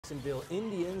Jacksonville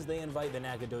Indians. They invite the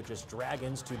Nacogdoches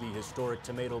Dragons to the historic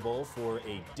Tomato Bowl for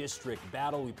a district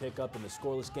battle. We pick up in the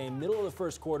scoreless game. Middle of the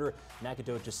first quarter,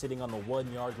 Nacogdoches sitting on the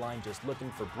 1-yard line, just looking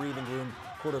for breathing room.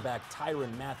 Quarterback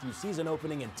Tyrann Matthew sees an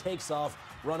opening and takes off,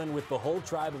 running with the whole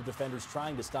tribe of defenders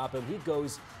trying to stop him. He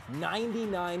goes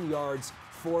 99 yards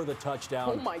for the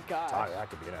touchdown. Oh my God. That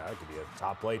could be a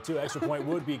top play too. Extra point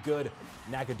would be good.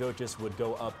 Nacogdoches would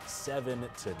go up 7-0.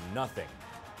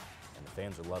 And the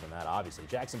fans are loving that, obviously.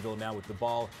 Jacksonville now with the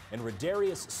ball, and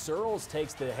Radarius Searles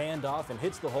takes the handoff and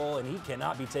hits the hole, and he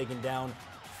cannot be taken down.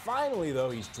 Finally,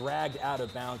 though, he's dragged out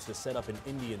of bounds to set up an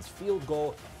Indians field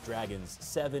goal. Dragons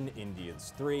 7,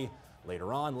 Indians 3.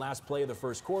 Later on, last play of the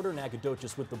first quarter,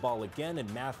 Nacogdoches with the ball again,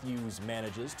 and Matthews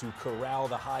manages to corral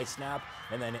the high snap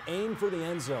and then aim for the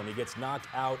end zone. He gets knocked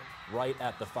out right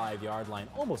at the 5-yard line,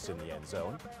 almost in the end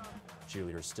zone.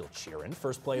 Cheerleaders still cheering.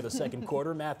 First play of the second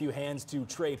quarter, Matthew hands to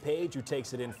Trey Page, who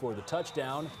takes it in for the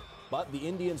touchdown. But the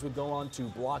Indians would go on to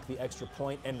block the extra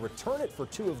point and return it for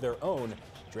 2 of their own.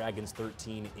 Dragons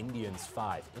 13, Indians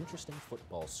 5. Interesting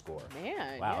football score.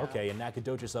 Man, wow, yeah. okay, and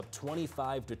Nacogdoches up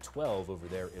 25-12 over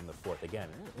there in the fourth. Again,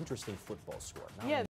 interesting football score. Yeah.